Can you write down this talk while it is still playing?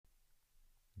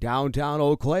Downtown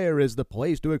Eau Claire is the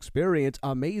place to experience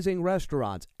amazing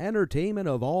restaurants, entertainment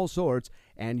of all sorts,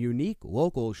 and unique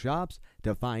local shops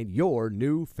to find your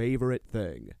new favorite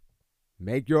thing.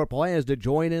 Make your plans to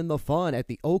join in the fun at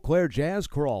the Eau Claire Jazz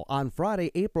Crawl on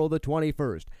Friday, April the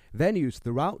 21st. Venues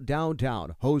throughout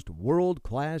downtown host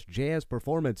world-class jazz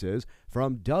performances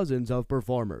from dozens of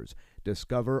performers.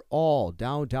 Discover all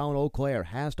Downtown Eau Claire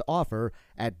has to offer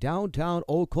at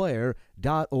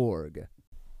downtowneauclaire.org.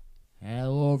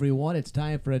 Hello, everyone. It's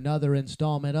time for another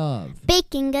installment of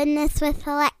Baking Goodness with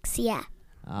Alexia.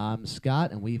 I'm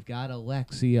Scott, and we've got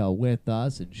Alexia with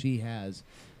us, and she has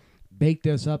baked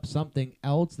us up something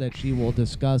else that she will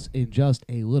discuss in just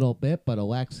a little bit. But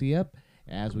Alexia,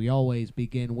 as we always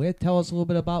begin with, tell us a little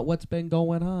bit about what's been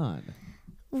going on.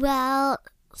 Well,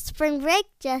 spring break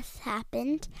just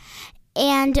happened,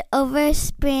 and over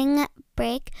spring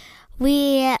break,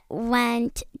 we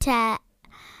went to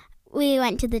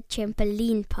the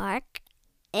trampoline park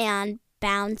and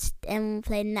bounced and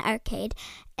played in the arcade.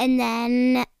 And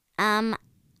then I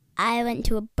went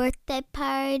to a birthday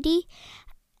party.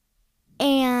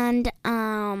 And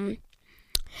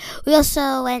we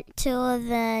also went to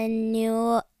the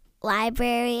new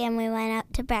library, and we went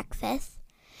out to breakfast.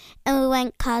 And we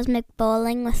went cosmic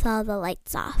bowling with all the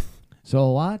lights off. So a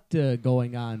lot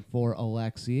going on for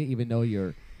Alexia, even though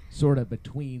you're sort of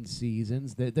between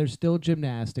seasons. There's still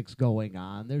gymnastics going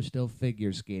on. There's still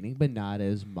figure skating, but not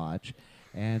as much.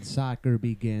 And soccer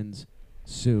begins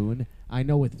soon. I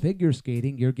know with figure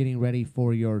skating, you're getting ready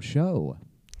for your show.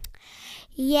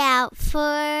 Yeah, for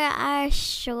our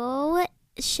show,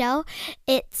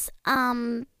 it's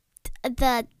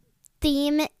the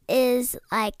theme is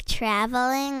like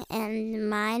traveling, and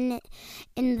mine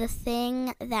in the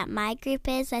thing that my group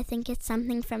is, I think it's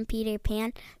something from Peter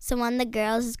Pan. So one of the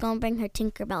girls is going to bring her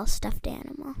Tinkerbell stuffed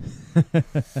animal.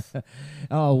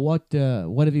 Oh, what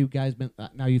have you guys been?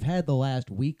 Now you've had the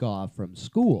last week off from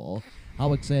school.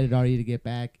 How excited are you to get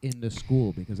back into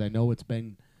school? Because I know it's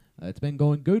been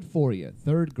going good for you.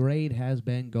 Third grade has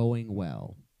been going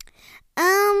well.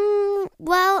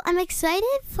 Well, I'm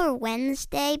excited for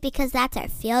Wednesday because that's our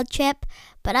field trip,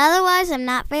 but otherwise I'm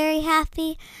not very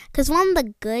happy because one of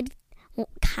the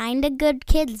kind of good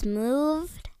kids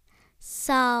moved,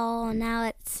 so now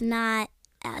it's not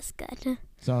as good.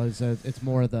 So it's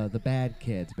more the bad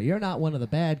kids, but you're not one of the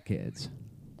bad kids.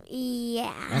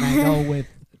 Yeah. And I know with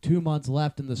 2 months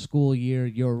left in the school year,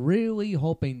 you're really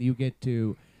hoping you get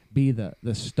to be the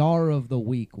star of the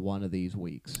week one of these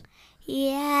weeks.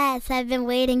 Yes, I've been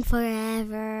waiting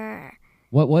forever.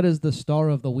 What does the star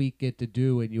of the week get to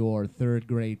do in your third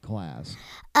grade class?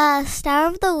 Star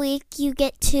of the week, you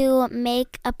get to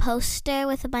make a poster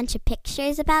with a bunch of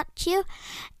pictures about you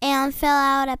and fill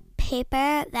out a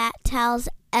paper that tells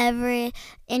and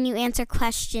you answer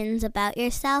questions about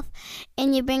yourself,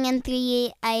 and you bring in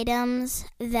 3 items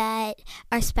that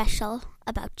are special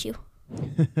about you.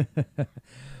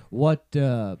 What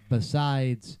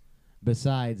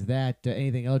besides that,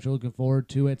 anything else you're looking forward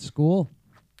to at school?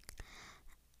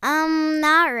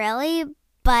 Not really,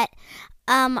 but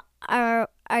our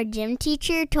gym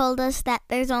teacher told us that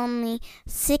there's only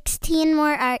 16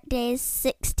 more art days,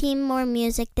 16 more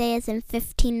music days, and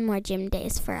 15 more gym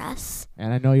days for us.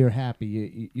 And I know you're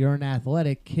happy. You're an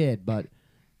athletic kid, but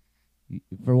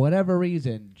for whatever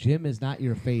reason, gym is not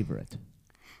your favorite.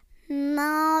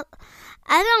 No,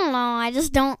 I don't know. I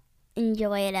just don't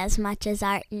enjoy it as much as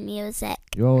art and music.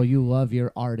 Oh, you love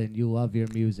your art and you love your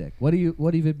music. What have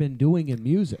you been doing in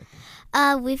music?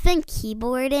 We've been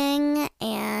keyboarding,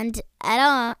 and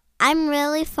I'm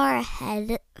really far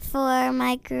ahead for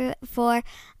my group for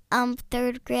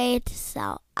third grade.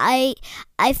 So I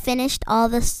finished all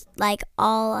 5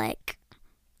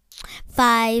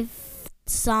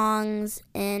 songs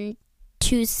in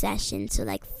 2 sessions, so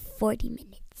 40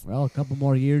 minutes. Well, a couple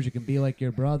more years, you can be like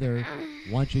your brother.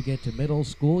 Once you get to middle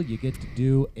school, you get to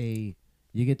do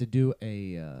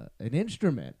an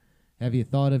instrument. Have you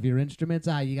thought of your instruments?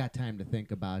 You got time to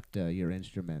think about your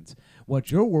instruments.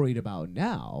 What you're worried about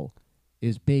now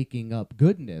is baking up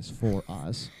goodness for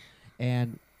us.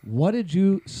 And what did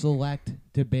you select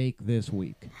to bake this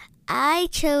week? I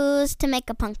chose to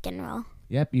make a pumpkin roll.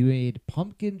 Yep, you made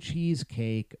pumpkin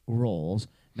cheesecake rolls.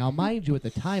 Now, mind you, at the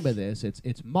time of this,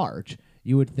 it's March.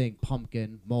 You would think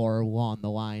pumpkin more along the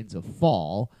lines of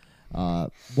fall.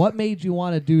 What made you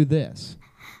want to do this?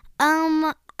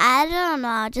 I don't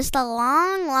know. Just a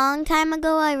long, long time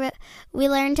ago, we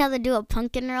learned how to do a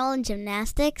pumpkin roll in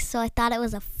gymnastics, so I thought it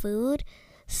was a food.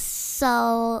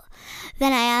 So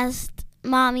then I asked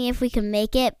Mommy if we could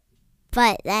make it,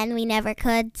 but then we never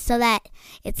could. So that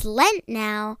it's Lent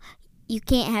now, you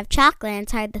can't have chocolate, and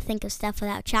it's hard to think of stuff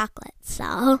without chocolate.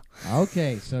 So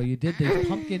Okay, so you did these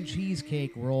pumpkin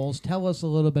cheesecake rolls. Tell us a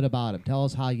little bit about them. Tell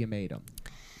us how you made them.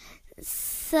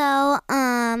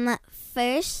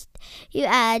 First you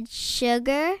add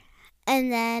sugar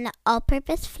and then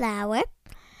all-purpose flour,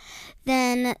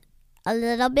 then a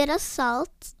little bit of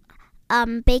salt,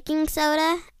 baking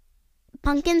soda,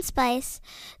 pumpkin spice,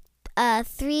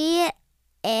 3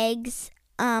 eggs,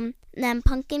 then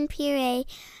pumpkin puree,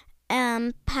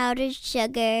 powdered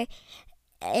sugar,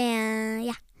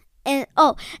 and then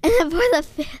for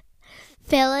the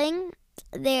filling,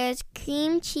 there's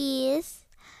cream cheese,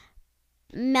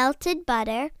 melted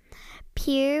butter,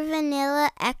 pure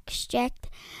vanilla extract,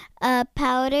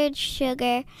 powdered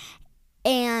sugar,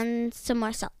 and some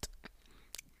more salt.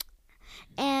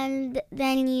 And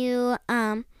then you,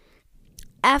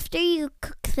 after you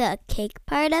cook the cake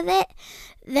part of it,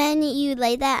 then you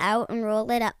lay that out and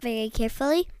roll it up very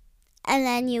carefully. And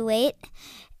then you wait.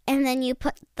 And then you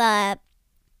put the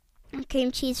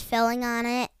cream cheese filling on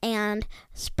it and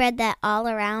spread that all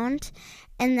around.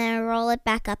 And then roll it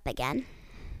back up again.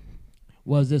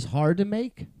 Was this hard to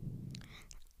make?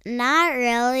 Not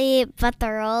really, but the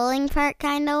rolling part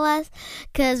kind of was,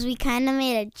 because we kind of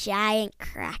made a giant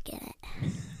crack in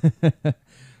it.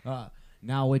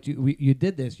 Now, you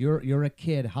did this. You're a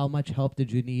kid. How much help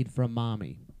did you need from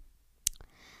mommy?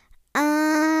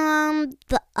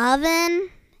 The oven,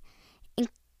 and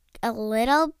a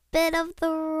little bit of the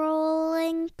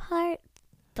rolling part,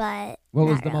 but What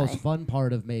was not the really. most fun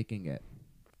part of making it?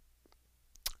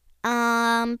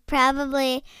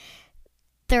 Probably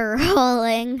the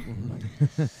rolling.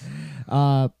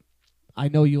 I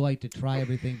know you like to try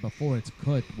everything before it's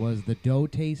cooked. Was the dough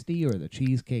tasty or the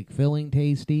cheesecake filling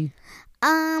tasty?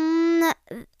 I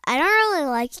don't really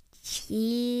like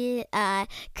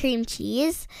cream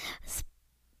cheese,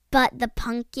 but the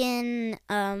pumpkin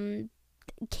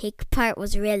cake part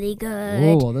was really good.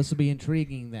 Oh, well, this will be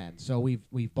intriguing then. So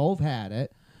we've both had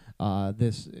it.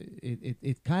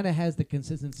 It kind of has the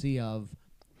consistency of,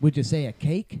 would you say, a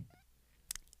cake?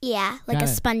 Yeah, like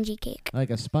Kinda a spongy cake. Like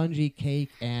a spongy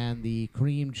cake, and the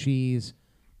cream cheese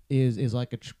is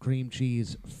like a cream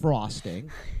cheese frosting.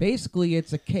 Basically,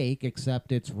 it's a cake,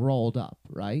 except it's rolled up,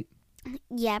 right?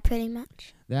 Yeah, pretty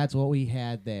much. That's what we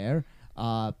had there.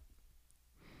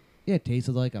 It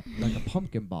tasted like a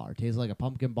pumpkin bar. It tasted like a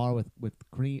pumpkin bar with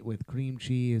cream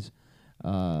cheese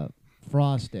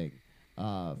frosting.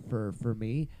 For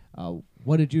me,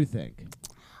 what did you think?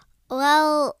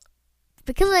 Well,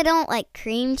 because I don't like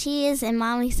cream cheese, and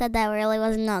Mommy said that really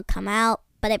wasn't going to come out,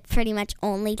 but it pretty much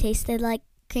only tasted like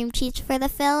cream cheese for the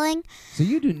filling. So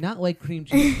you do not like cream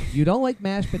cheese. You don't like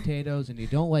mashed potatoes, and you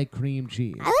don't like cream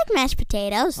cheese. I like mashed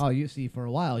potatoes. Oh, you see, for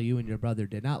a while, you and your brother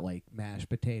did not like mashed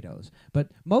potatoes. But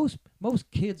most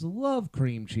kids love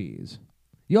cream cheese.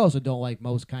 You also don't like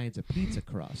most kinds of pizza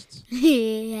crusts.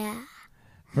 Yeah.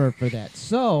 For that.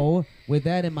 So, with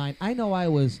that in mind, I know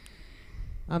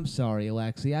I'm sorry,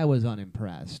 Alexia, I was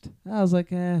unimpressed. I was like,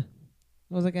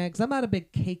 because I'm not a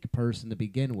big cake person to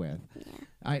begin with. Yeah.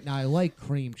 I like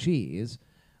cream cheese,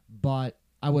 but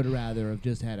I would rather have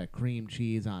just had a cream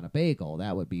cheese on a bagel.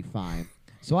 That would be fine.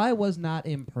 So I was not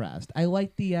impressed. I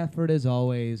liked the effort as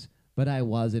always, but I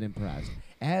wasn't impressed.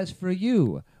 As for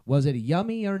you, was it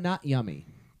yummy or not yummy?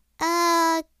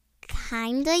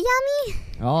 Kinda yummy.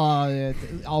 Oh,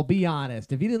 I'll be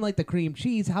honest. If you didn't like the cream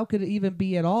cheese, how could it even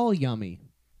be at all yummy?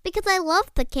 Because I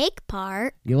love the cake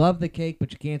part. You love the cake,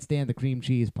 but you can't stand the cream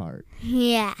cheese part.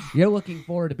 Yeah. You're looking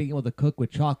forward to being able to cook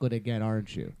with chocolate again,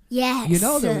 aren't you? Yes. You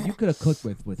know that you could have cooked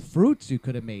with fruits. You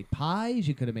could have made pies.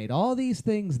 You could have made all these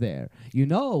things there.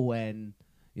 In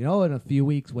a few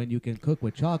weeks when you can cook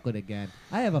with chocolate again,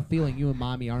 I have a feeling you and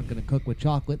Mommy aren't going to cook with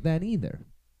chocolate then either.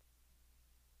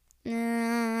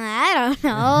 I don't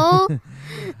know.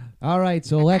 All right,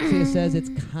 so Alexia says it's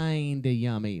kind of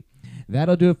yummy.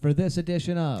 That'll do it for this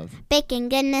edition of Baking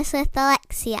Goodness with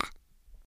Alexia.